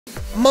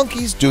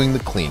monkeys doing the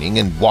cleaning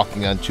and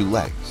walking on two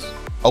legs,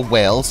 a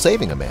whale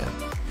saving a man,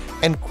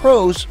 and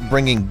crows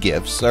bringing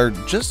gifts are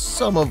just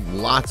some of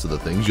lots of the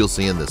things you'll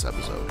see in this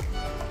episode.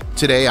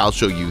 Today I'll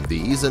show you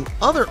these and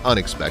other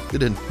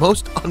unexpected and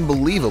most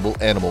unbelievable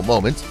animal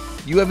moments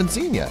you haven't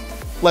seen yet.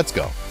 Let's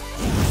go.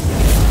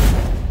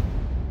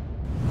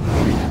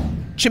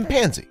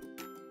 Chimpanzee.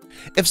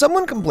 If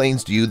someone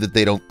complains to you that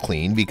they don't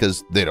clean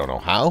because they don't know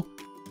how,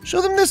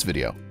 show them this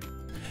video.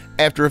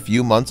 After a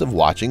few months of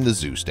watching the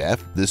zoo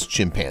staff, this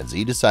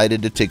chimpanzee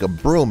decided to take a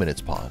broom in its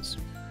paws.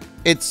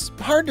 It's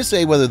hard to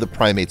say whether the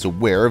primate's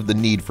aware of the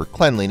need for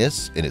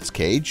cleanliness in its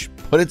cage,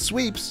 but it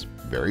sweeps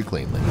very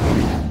cleanly.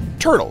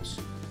 Turtles.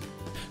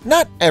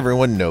 Not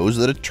everyone knows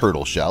that a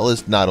turtle shell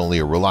is not only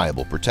a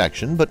reliable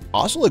protection, but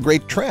also a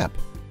great trap.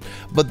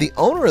 But the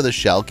owner of the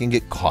shell can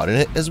get caught in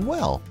it as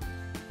well.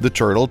 The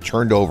turtle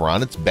turned over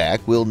on its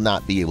back will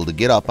not be able to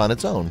get up on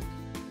its own.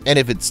 And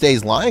if it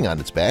stays lying on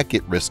its back,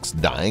 it risks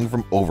dying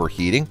from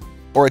overheating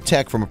or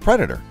attack from a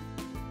predator.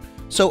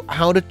 So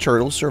how do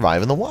turtles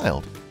survive in the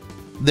wild?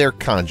 Their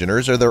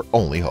congeners are their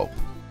only hope.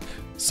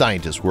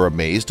 Scientists were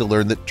amazed to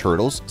learn that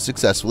turtles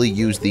successfully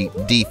use the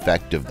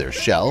defect of their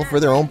shell for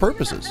their own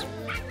purposes.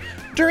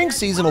 During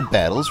seasonal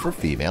battles for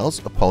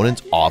females,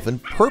 opponents often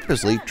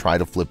purposely try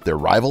to flip their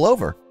rival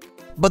over.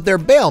 But their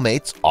male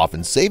mates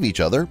often save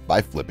each other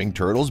by flipping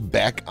turtles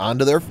back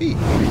onto their feet.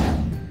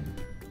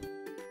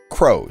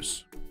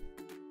 Crows.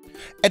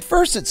 At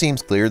first it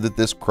seems clear that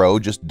this crow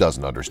just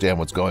doesn't understand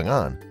what's going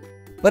on.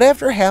 But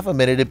after half a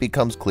minute it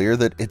becomes clear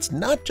that it's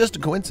not just a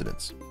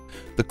coincidence.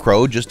 The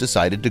crow just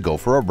decided to go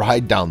for a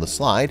ride down the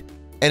slide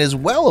and is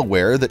well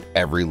aware that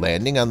every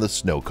landing on the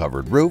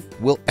snow-covered roof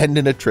will end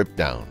in a trip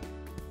down.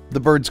 The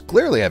bird's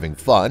clearly having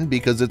fun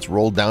because it's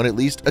rolled down at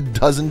least a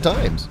dozen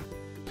times.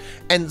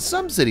 And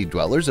some city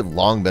dwellers have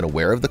long been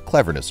aware of the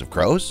cleverness of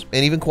crows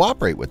and even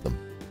cooperate with them.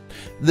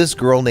 This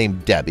girl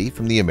named Debbie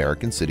from the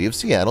American city of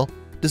Seattle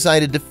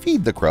decided to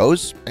feed the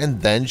crows, and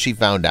then she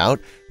found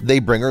out they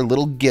bring her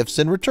little gifts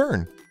in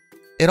return.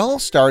 It all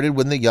started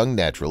when the young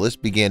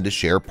naturalist began to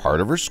share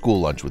part of her school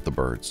lunch with the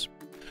birds.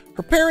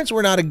 Her parents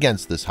were not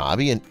against this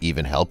hobby and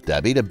even helped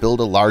Debbie to build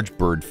a large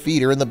bird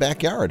feeder in the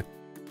backyard.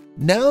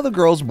 Now the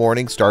girl's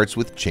morning starts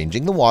with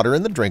changing the water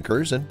in the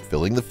drinkers and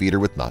filling the feeder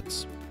with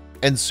nuts.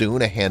 And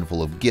soon a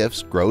handful of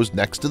gifts grows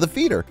next to the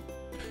feeder.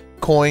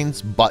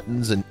 Coins,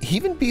 buttons, and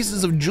even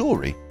pieces of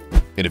jewelry.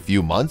 In a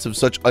few months of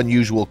such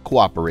unusual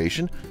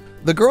cooperation,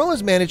 the girl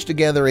has managed to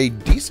gather a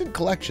decent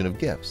collection of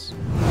gifts.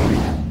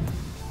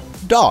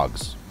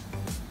 Dogs.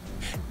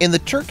 In the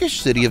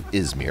Turkish city of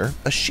Izmir,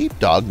 a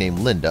sheepdog named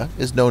Linda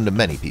is known to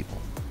many people.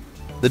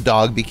 The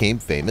dog became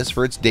famous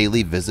for its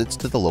daily visits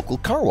to the local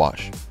car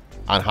wash.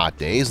 On hot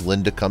days,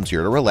 Linda comes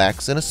here to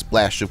relax in a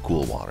splash of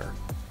cool water.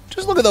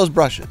 Just look at those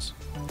brushes.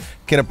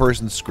 Can a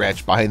person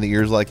scratch behind the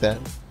ears like that?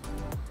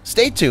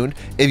 Stay tuned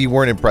if you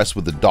weren't impressed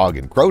with the dog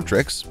and crow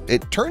tricks.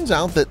 It turns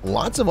out that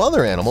lots of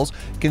other animals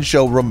can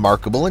show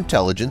remarkable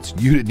intelligence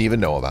you didn't even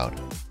know about.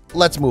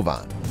 Let's move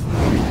on.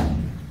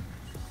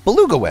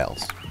 Beluga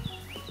whales.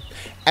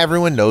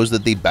 Everyone knows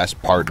that the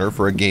best partner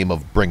for a game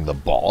of bring the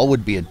ball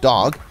would be a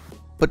dog,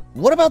 but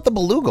what about the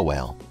beluga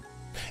whale?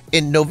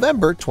 In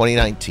November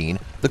 2019,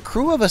 the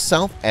crew of a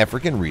South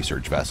African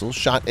research vessel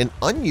shot an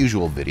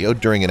unusual video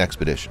during an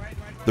expedition.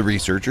 The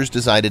researchers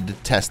decided to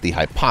test the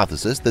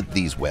hypothesis that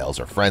these whales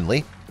are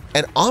friendly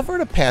and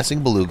offered a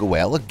passing beluga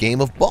whale a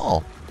game of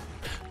ball.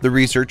 The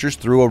researchers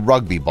threw a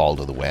rugby ball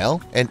to the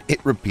whale, and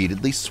it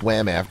repeatedly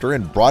swam after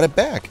and brought it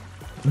back.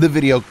 The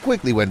video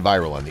quickly went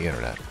viral on the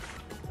internet.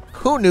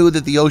 Who knew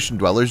that the ocean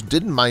dwellers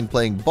didn't mind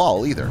playing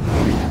ball either?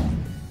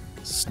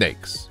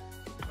 Snakes.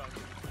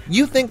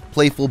 You think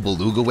playful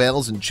beluga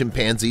whales and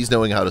chimpanzees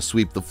knowing how to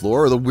sweep the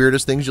floor are the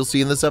weirdest things you'll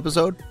see in this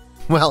episode?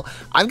 Well,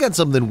 I've got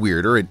something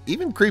weirder and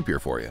even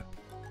creepier for you.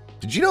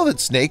 Did you know that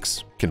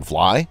snakes can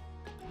fly?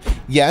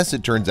 Yes,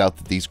 it turns out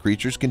that these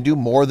creatures can do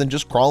more than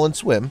just crawl and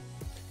swim.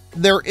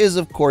 There is,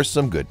 of course,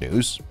 some good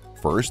news.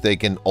 First, they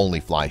can only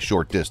fly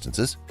short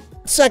distances.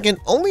 Second,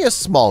 only a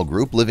small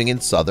group living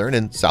in southern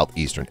and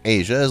southeastern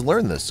Asia has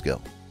learned this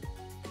skill.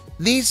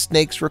 These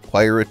snakes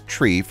require a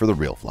tree for the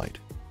real flight.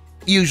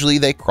 Usually,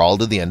 they crawl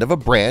to the end of a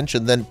branch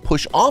and then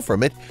push off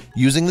from it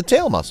using the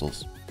tail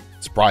muscles.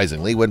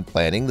 Surprisingly, when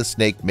planning, the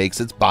snake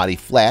makes its body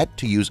flat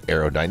to use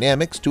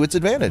aerodynamics to its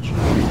advantage.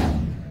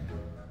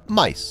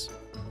 Mice.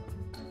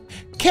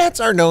 Cats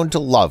are known to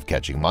love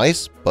catching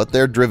mice, but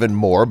they're driven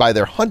more by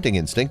their hunting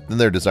instinct than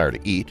their desire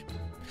to eat.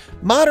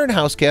 Modern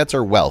house cats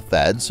are well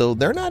fed, so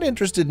they're not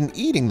interested in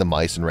eating the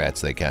mice and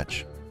rats they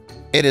catch.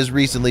 It has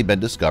recently been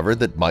discovered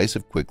that mice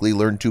have quickly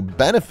learned to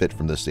benefit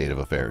from this state of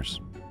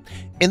affairs.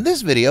 In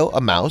this video,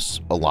 a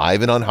mouse,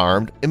 alive and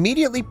unharmed,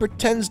 immediately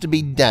pretends to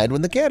be dead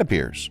when the cat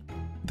appears.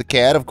 The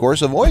cat, of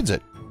course, avoids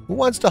it. Who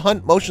wants to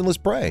hunt motionless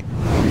prey?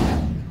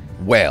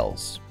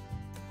 Whales.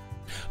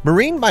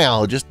 Marine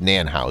biologist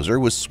Nan Hauser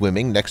was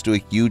swimming next to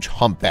a huge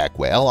humpback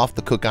whale off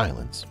the Cook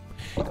Islands.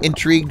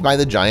 Intrigued by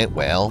the giant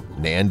whale,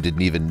 Nan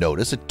didn't even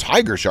notice a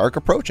tiger shark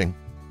approaching.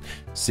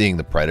 Seeing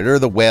the predator,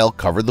 the whale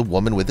covered the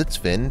woman with its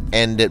fin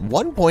and at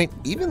one point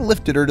even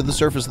lifted her to the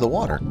surface of the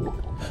water.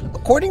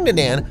 According to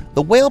Nan,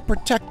 the whale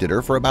protected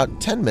her for about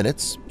 10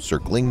 minutes,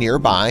 circling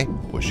nearby,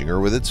 pushing her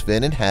with its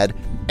fin and head,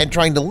 and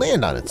trying to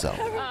land on itself.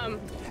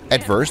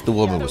 At first, the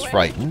woman was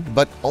frightened,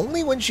 but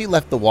only when she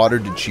left the water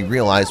did she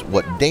realize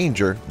what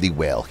danger the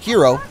whale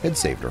hero had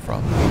saved her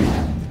from.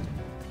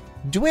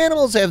 Do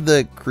animals have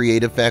the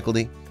creative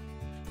faculty?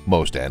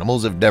 Most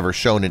animals have never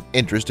shown an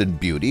interest in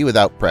beauty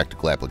without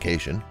practical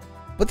application.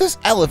 But this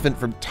elephant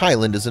from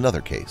Thailand is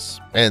another case,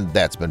 and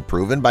that's been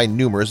proven by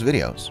numerous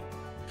videos.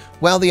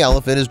 While the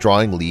elephant is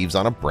drawing leaves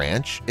on a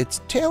branch,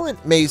 its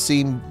talent may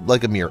seem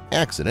like a mere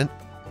accident,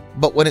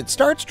 but when it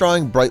starts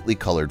drawing brightly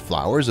colored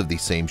flowers of the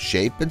same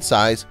shape and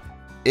size,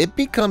 it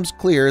becomes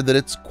clear that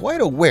it's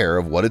quite aware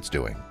of what it's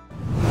doing.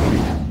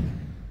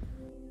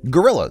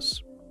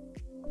 Gorillas.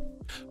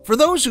 For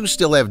those who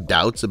still have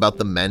doubts about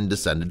the men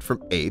descended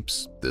from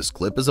apes, this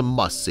clip is a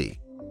must-see.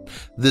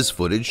 This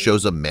footage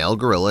shows a male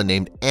gorilla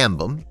named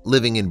Ambom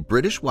living in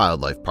British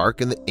Wildlife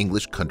Park in the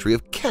English country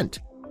of Kent.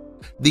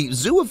 The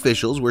zoo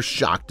officials were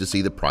shocked to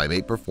see the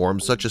primate perform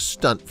such a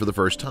stunt for the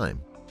first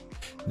time.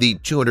 The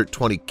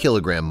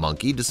 220-kilogram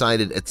monkey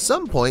decided at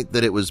some point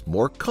that it was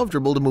more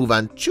comfortable to move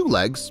on two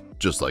legs,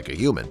 just like a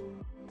human.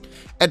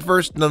 At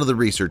first, none of the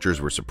researchers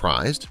were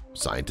surprised.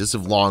 Scientists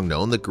have long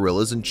known that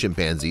gorillas and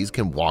chimpanzees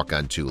can walk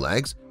on two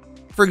legs,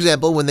 for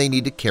example when they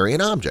need to carry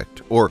an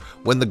object or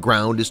when the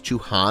ground is too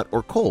hot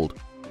or cold.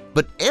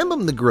 But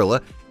Ambom the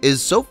gorilla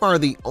is so far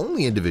the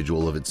only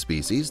individual of its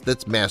species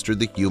that's mastered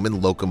the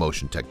human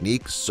locomotion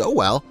technique so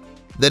well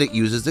that it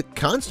uses it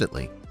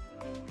constantly.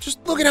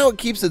 Just look at how it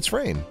keeps its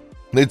frame.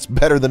 It's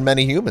better than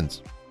many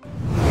humans.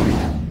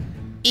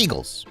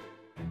 Eagles.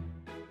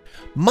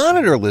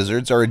 Monitor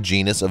lizards are a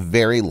genus of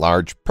very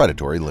large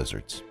predatory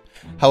lizards.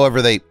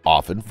 However, they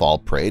often fall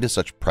prey to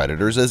such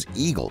predators as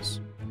eagles.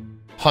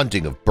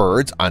 Hunting of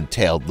birds on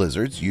tailed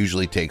lizards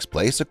usually takes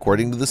place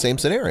according to the same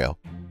scenario.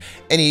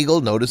 An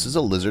eagle notices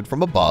a lizard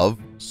from above,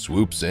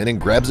 swoops in and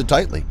grabs it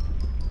tightly.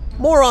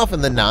 More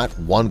often than not,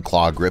 one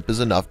claw grip is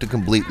enough to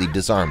completely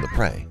disarm the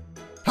prey.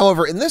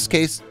 However, in this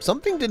case,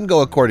 something didn't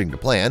go according to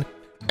plan,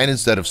 and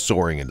instead of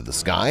soaring into the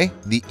sky,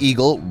 the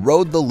eagle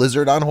rode the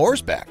lizard on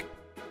horseback.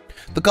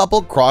 The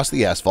couple crossed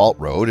the asphalt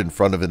road in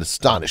front of an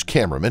astonished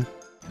cameraman.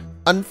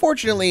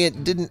 Unfortunately,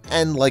 it didn't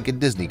end like a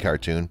Disney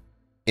cartoon.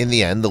 In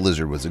the end, the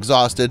lizard was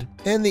exhausted,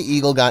 and the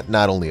eagle got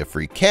not only a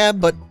free cab,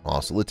 but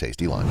also a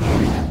tasty lunch.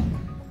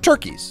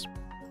 Turkeys.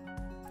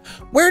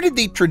 Where did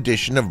the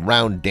tradition of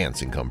round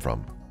dancing come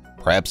from?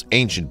 Perhaps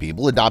ancient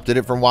people adopted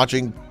it from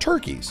watching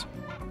turkeys.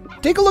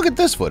 Take a look at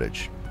this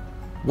footage.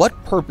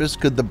 What purpose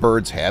could the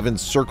birds have in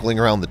circling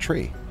around the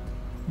tree?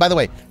 By the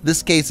way,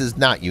 this case is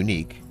not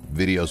unique.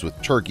 Videos with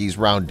turkeys'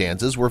 round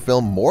dances were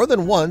filmed more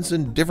than once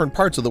in different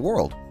parts of the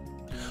world.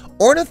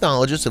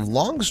 Ornithologists have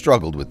long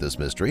struggled with this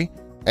mystery,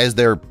 as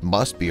there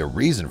must be a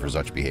reason for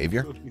such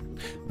behavior.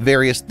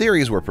 Various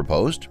theories were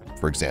proposed.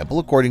 For example,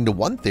 according to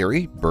one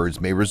theory,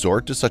 birds may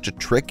resort to such a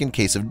trick in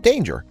case of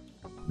danger.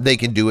 They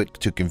can do it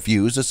to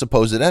confuse a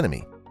supposed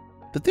enemy.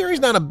 The theory's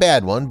not a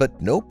bad one,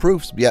 but no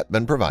proof's yet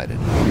been provided.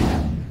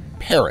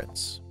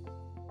 Parrots.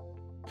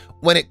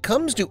 When it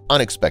comes to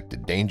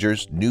unexpected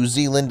dangers, New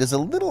Zealand is a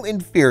little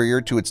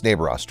inferior to its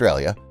neighbor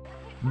Australia.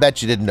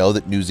 Bet you didn't know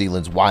that New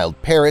Zealand's wild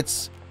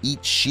parrots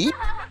eat sheep?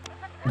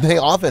 They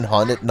often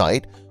hunt at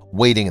night,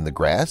 wading in the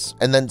grass,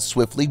 and then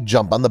swiftly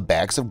jump on the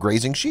backs of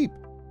grazing sheep.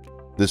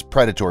 This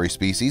predatory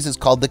species is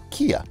called the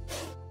kea.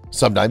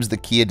 Sometimes the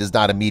kea does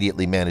not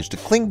immediately manage to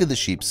cling to the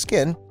sheep's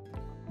skin.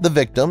 The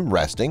victim,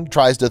 resting,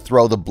 tries to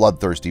throw the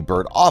bloodthirsty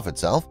bird off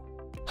itself.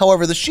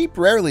 However, the sheep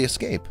rarely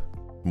escape.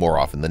 More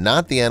often than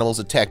not, the animals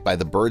attacked by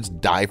the birds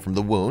die from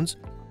the wounds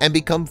and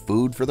become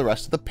food for the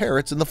rest of the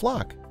parrots in the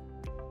flock.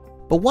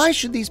 But why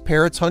should these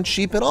parrots hunt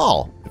sheep at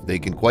all if they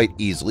can quite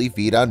easily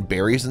feed on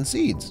berries and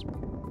seeds?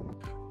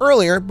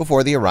 Earlier,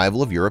 before the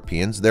arrival of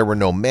Europeans, there were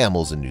no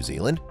mammals in New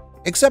Zealand,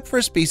 except for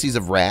a species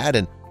of rat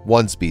and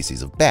one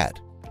species of bat.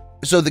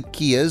 So the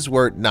keas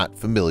were not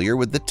familiar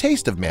with the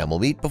taste of mammal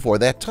meat before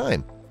that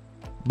time.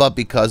 But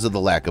because of the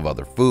lack of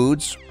other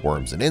foods,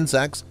 worms and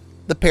insects,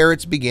 the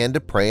parrots began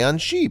to prey on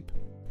sheep.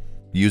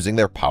 Using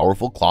their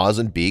powerful claws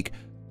and beak,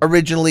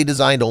 originally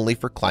designed only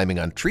for climbing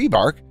on tree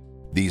bark,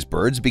 these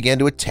birds began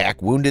to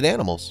attack wounded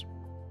animals.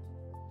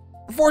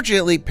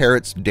 Fortunately,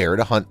 parrots dare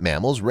to hunt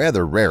mammals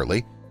rather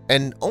rarely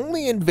and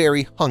only in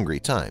very hungry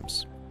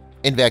times.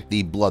 In fact,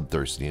 the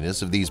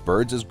bloodthirstiness of these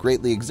birds is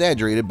greatly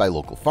exaggerated by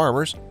local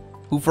farmers,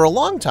 who for a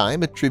long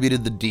time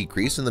attributed the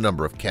decrease in the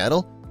number of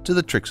cattle to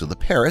the tricks of the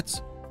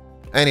parrots.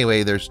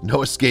 Anyway, there's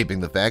no escaping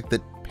the fact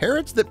that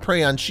parrots that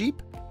prey on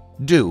sheep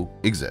do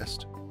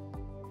exist.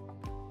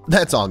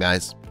 That's all,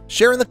 guys.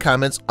 Share in the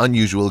comments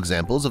unusual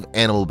examples of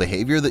animal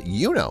behavior that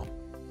you know.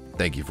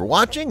 Thank you for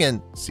watching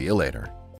and see you later.